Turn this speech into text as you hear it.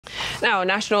Now,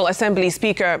 National Assembly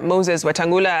Speaker Moses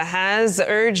Wetangula has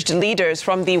urged leaders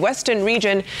from the Western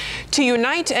region to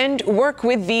unite and work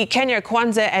with the Kenya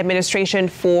Kwanza administration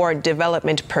for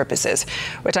development purposes.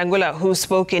 Wetangula, who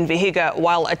spoke in Vihiga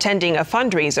while attending a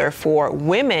fundraiser for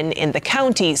women in the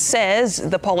county, says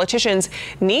the politicians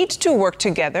need to work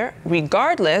together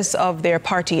regardless of their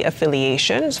party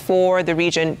affiliations for the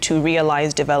region to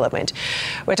realize development.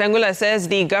 Wetangula says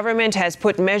the government has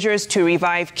put measures to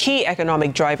revive key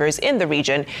economic drivers in the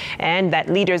region and that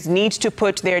leaders need to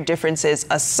put their differences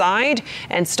aside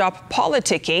and stop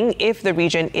politicking if the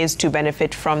region is to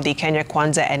benefit from the Kenya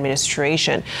Kwanza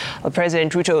administration. Well,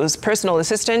 President Ruto's personal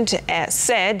assistant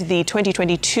said the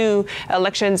 2022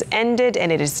 elections ended and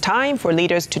it is time for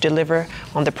leaders to deliver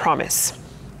on the promise.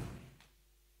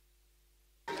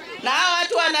 Na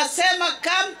watu wanasema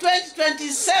come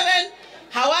 2027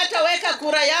 hawataweka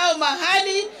kura yao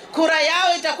mahali, kura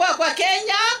yao itakuwa kwa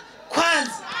Kenya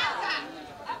Kwanza.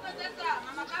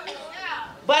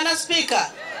 Bwana Speaker,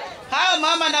 hao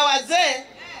mama na wazee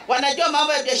wanajua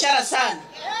mambo ya biashara sana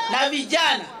na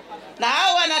vijana, na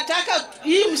hao wanataka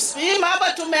hii mambo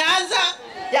tumeanza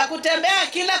ya kutembea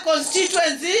kila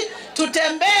constituency,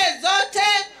 tutembee zote,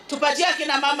 tupatie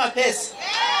kina mama pesa,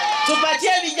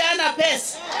 tupatie vijana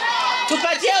pesa,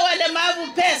 tupatie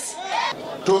walemavu pesa.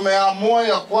 Tumeamua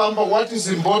ya kwamba what is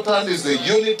important is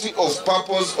the unity of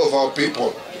purpose of our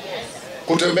people.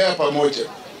 Kutembea pamoja.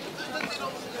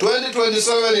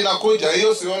 2027 inakuja,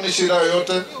 hiyo sioni shida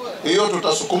yoyote. Hiyo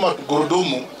tutasukuma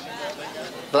gurudumu.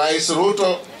 Rais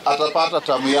Ruto atapata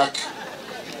tamu yake.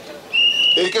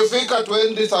 Ikifika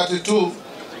 2032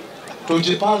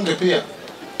 tujipange pia.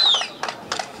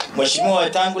 Mheshimiwa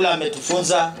Wetangula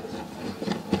ametufunza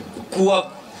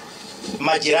kuwa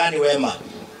majirani wema.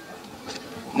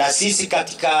 Na sisi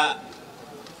katika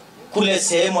kule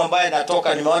sehemu ambayo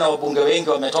natoka, nimeona wabunge wengi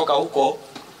wametoka huko,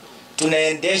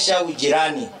 tunaendesha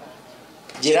ujirani.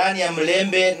 Jirani ya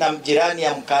Mlembe na jirani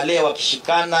ya Mkale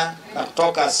wakishikana na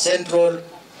kutoka Central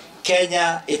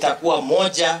Kenya itakuwa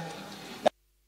moja.